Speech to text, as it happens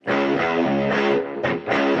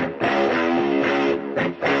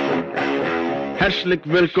Herzlich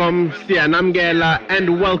willkommen, Sianamgela,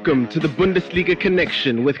 and welcome to the Bundesliga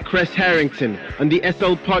Connection with Kres Harrington on the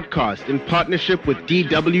SL Podcast in partnership with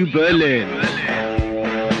DW Berlin.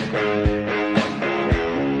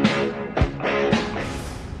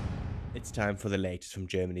 It's time for the latest from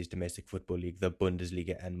Germany's domestic football league, the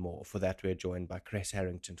Bundesliga, and more. For that, we're joined by Kres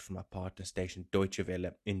Harrington from our partner station Deutsche Welle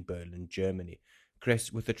in Berlin, Germany.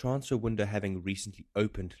 Kres, with the transfer window having recently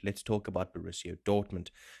opened, let's talk about Borussia Dortmund.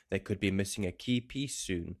 They could be missing a key piece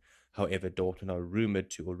soon. However, Dortmund are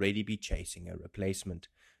rumoured to already be chasing a replacement.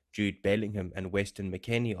 Jude Bellingham and Weston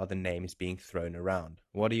McKennie are the names being thrown around.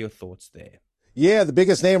 What are your thoughts there? Yeah, the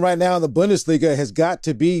biggest name right now in the Bundesliga has got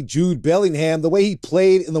to be Jude Bellingham. The way he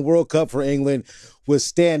played in the World Cup for England was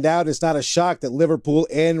standout. It's not a shock that Liverpool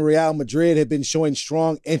and Real Madrid have been showing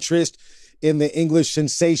strong interest in the English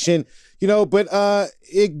sensation. But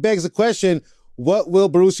it begs the question, what will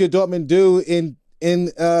Borussia Dortmund do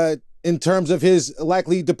in terms of his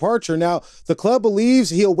likely departure? Now, the club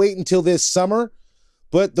believes he'll wait until this summer,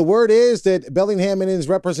 but the word is that Bellingham and his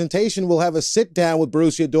representation will have a sit-down with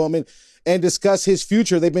Borussia Dortmund and discuss his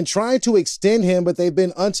future. They've been trying to extend him, but they've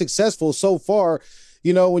been unsuccessful so far.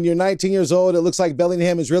 When you're 19 years old, it looks like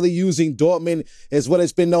Bellingham is really using Dortmund as what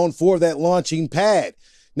it's been known for, that launching pad.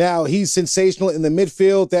 Now, he's sensational in the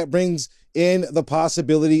midfield. That brings in the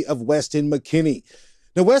possibility of Weston McKennie.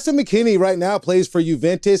 Now, Weston McKennie right now plays for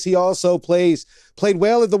Juventus. He also played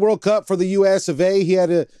well at the World Cup for the US of A. He had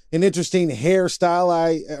an interesting hairstyle.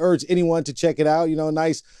 I urge anyone to check it out.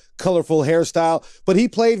 Nice, colorful hairstyle. But he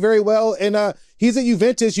played very well, and he's at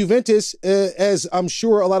Juventus. Juventus, as I'm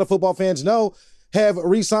sure a lot of football fans know, have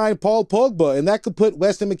re-signed Paul Pogba, and that could put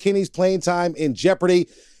Weston McKennie's playing time in jeopardy.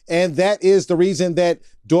 And that is the reason that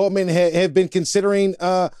Dortmund have been considering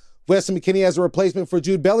Weston McKennie as a replacement for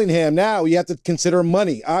Jude Bellingham. Now, you have to consider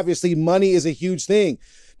money. Obviously, money is a huge thing.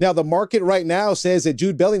 Now, the market right now says that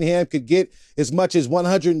Jude Bellingham could get as much as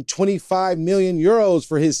 125 million euros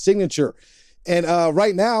for his signature. And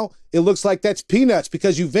right now, it looks like that's peanuts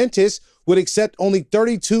because Juventus would accept only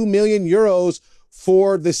 32 million euros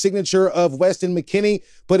for the signature of Weston McKennie.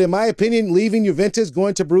 But in my opinion, leaving Juventus,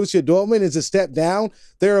 going to Borussia Dortmund is a step down.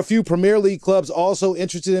 There are a few Premier League clubs also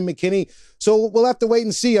interested in McKennie. So we'll have to wait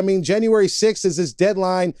and see. I mean, January 6th is this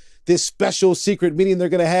deadline, this special secret meeting they're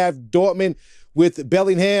going to have, Dortmund with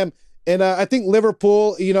Bellingham. And I think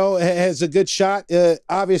Liverpool, has a good shot.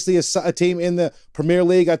 Obviously, a team in the Premier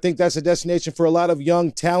League. I think that's a destination for a lot of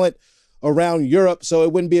young talent around Europe. So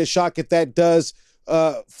it wouldn't be a shock if that does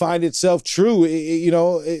find itself true,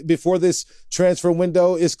 before this transfer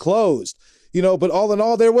window is closed. But all in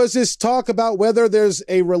all, there was this talk about whether there's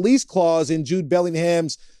a release clause in Jude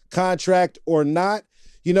Bellingham's contract or not,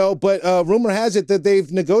 but rumor has it that they've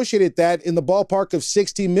negotiated that in the ballpark of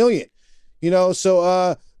 60 million,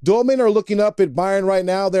 so Dortmund are looking up at Bayern right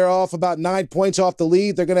now. They're off about 9 points off the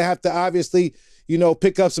lead. They're going to have to obviously,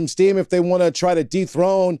 pick up some steam if they want to try to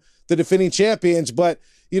dethrone the defending champions. But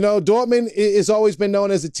Dortmund has always been known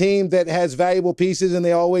as a team that has valuable pieces, and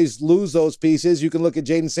they always lose those pieces. You can look at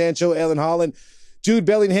Jadon Sancho, Erling Haaland. Jude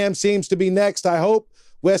Bellingham seems to be next. I hope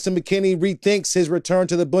Weston McKennie rethinks his return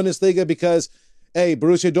to the Bundesliga because, hey,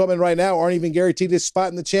 Borussia Dortmund right now aren't even guaranteed a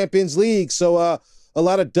spot in the Champions League. So a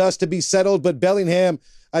lot of dust to be settled. But Bellingham,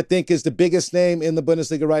 I think, is the biggest name in the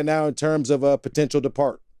Bundesliga right now in terms of a potential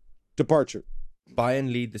departure.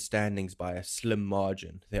 Bayern lead the standings by a slim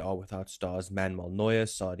margin. They are without stars Manuel Neuer,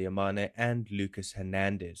 Sadio Mane, and Lucas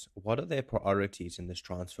Hernandez. What are their priorities in this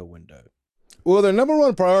transfer window? Well, their number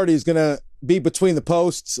one priority is going to be between the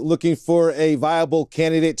posts, looking for a viable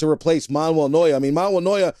candidate to replace Manuel Neuer. I mean, Manuel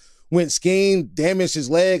Neuer went skiing, damaged his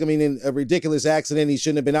leg. I mean, in a ridiculous accident. He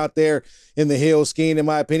shouldn't have been out there in the hills skiing, in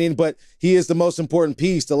my opinion, but he is the most important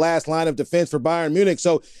piece, the last line of defense for Bayern Munich.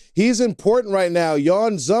 So he's important right now.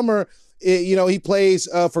 Jan Sommer, he plays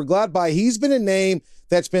for Gladbach. He's been a name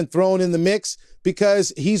that's been thrown in the mix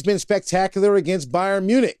because he's been spectacular against Bayern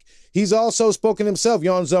Munich. He's also spoken himself,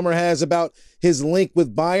 Jan Sommer has, about his link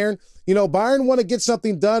with Bayern. Bayern want to get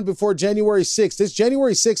something done before January 6th. This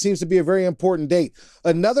January 6th seems to be a very important date.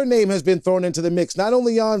 Another name has been thrown into the mix, not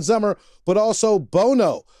only Jan Sommer, but also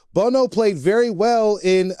Bono. Bono played very well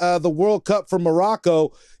in the World Cup for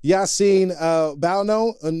Morocco. Yassine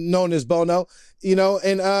Bono, known as Bono,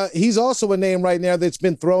 and he's also a name right now that's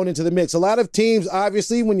been thrown into the mix. A lot of teams,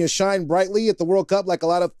 obviously, when you shine brightly at the World Cup, like a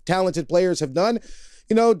lot of talented players have done,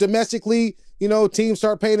 domestically, teams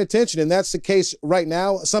start paying attention. And that's the case right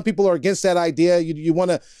now. Some people are against that idea. You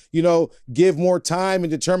want to, give more time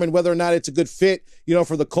and determine whether or not it's a good fit,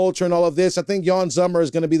 for the culture and all of this. I think Jan Sommer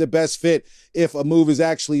is going to be the best fit if a move is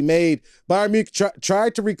actually made. Bayern Munich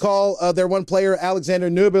tried to recall their one player, Alexander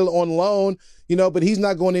Nübel, on loan, but he's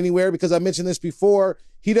not going anywhere because I mentioned this before.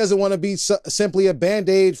 He doesn't want to be simply a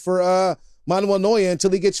Band-Aid for Manuel Neuer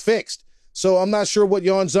until he gets fixed. So I'm not sure what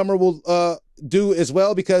Jan Sommer will do as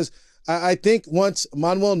well, because I think once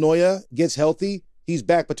Manuel Neuer gets healthy, he's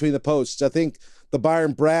back between the posts. I think the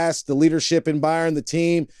Bayern brass, the leadership in Bayern, the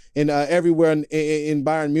team, and everywhere in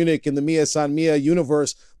Bayern Munich, in the Mia San Mia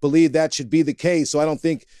universe, believe that should be the case. So I don't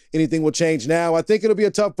think anything will change now. I think it'll be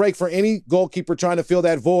a tough break for any goalkeeper trying to fill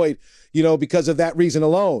that void, because of that reason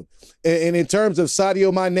alone. And in terms of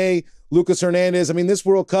Sadio Mane, Lucas Hernandez, this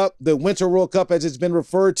World Cup, the Winter World Cup, as it's been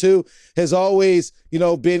referred to, has always,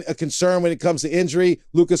 been a concern when it comes to injury.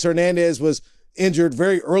 Lucas Hernandez was injured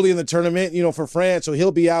very early in the tournament, for France, so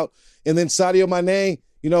he'll be out. And then Sadio Mane,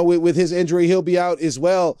 with his injury, he'll be out as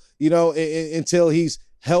well, until he's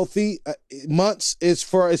healthy. Months as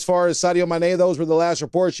far as Sadio Mane, those were the last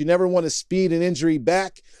reports. You never want to speed an injury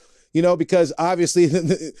back, because obviously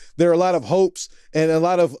there are a lot of hopes and a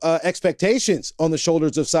lot of expectations on the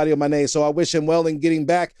shoulders of Sadio Mane. So I wish him well in getting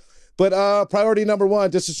back. But priority number one,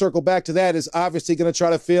 just to circle back to that, is obviously going to try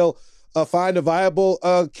to find a viable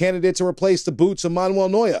candidate to replace the boots of Manuel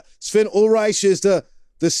Neuer. Sven Ulreich is the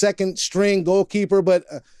second string goalkeeper, but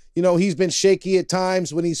he's been shaky at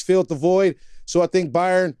times when he's filled the void. So I think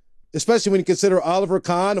Bayern, especially when you consider Oliver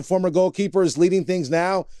Kahn, a former goalkeeper, is leading things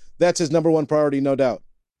now, that's his number one priority, no doubt.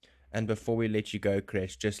 And before we let you go,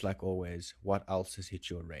 Kres, just like always, what else has hit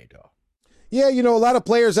your radar? Yeah, a lot of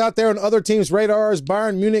players out there on other teams' radars.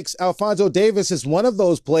 Bayern Munich's Alphonso Davies is one of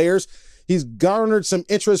those players. He's garnered some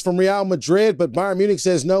interest from Real Madrid, but Bayern Munich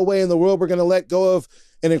says no way in the world we're going to let go of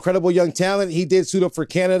an incredible young talent. He did suit up for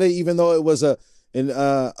Canada, even though it was an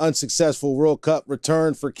unsuccessful World Cup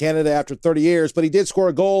return for Canada after 30 years. But he did score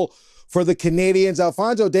a goal for the Canadians.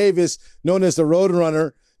 Alphonso Davies, known as the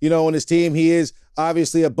Roadrunner, on his team, he is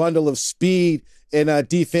obviously a bundle of speed and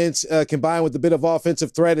defense combined with a bit of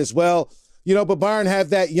offensive threat as well. But Bayern have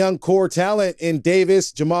that young core talent in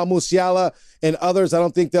Davis, Jamal Musiala, and others. I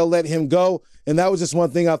don't think they'll let him go. And that was just one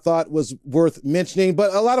thing I thought was worth mentioning.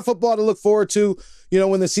 But a lot of football to look forward to,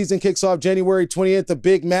 when the season kicks off January 20th, the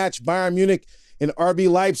big match, Bayern Munich and RB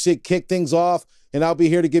Leipzig kick things off. And I'll be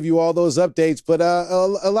here to give you all those updates. But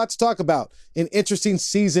a lot to talk about. An interesting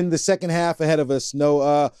season, the second half ahead of us.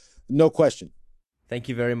 No question. Thank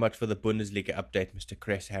you very much for the Bundesliga update, Mr.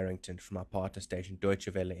 Kres Harrington, from our partner station Deutsche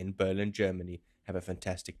Welle in Berlin, Germany. Have a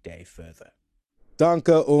fantastic day further.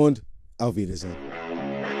 Danke und auf Wiedersehen.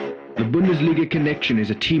 The Bundesliga Connection is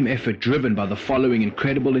a team effort driven by the following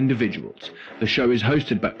incredible individuals. The show is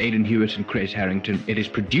hosted by Aidan Hewitt and Kres Harrington. It is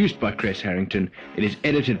produced by Kres Harrington. It is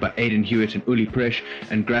edited by Aidan Hewitt and Uli Presch,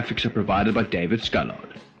 and graphics are provided by David Scullard.